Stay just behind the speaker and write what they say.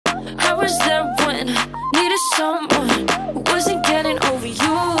I was there when I needed someone who wasn't getting over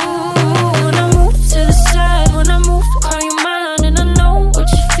you. When I move to the side, when I move, call you mine, and I know what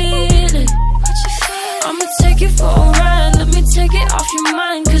you're feeling. I'ma take you for a ride, let me take it off your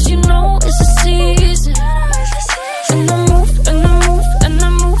mind, cause you know it's a season. And I move, and I move, and I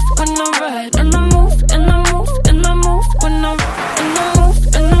move when I ride, and I move, and I move, and I move when I ride, and I move,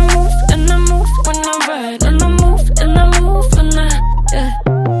 and I move, and I move when I ride, and I move, and I move when yeah.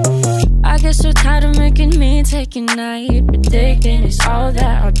 I get so tired of making me take a night, predicting it's all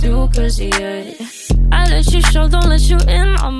that I'll do cause of you. I let you show, don't let you in on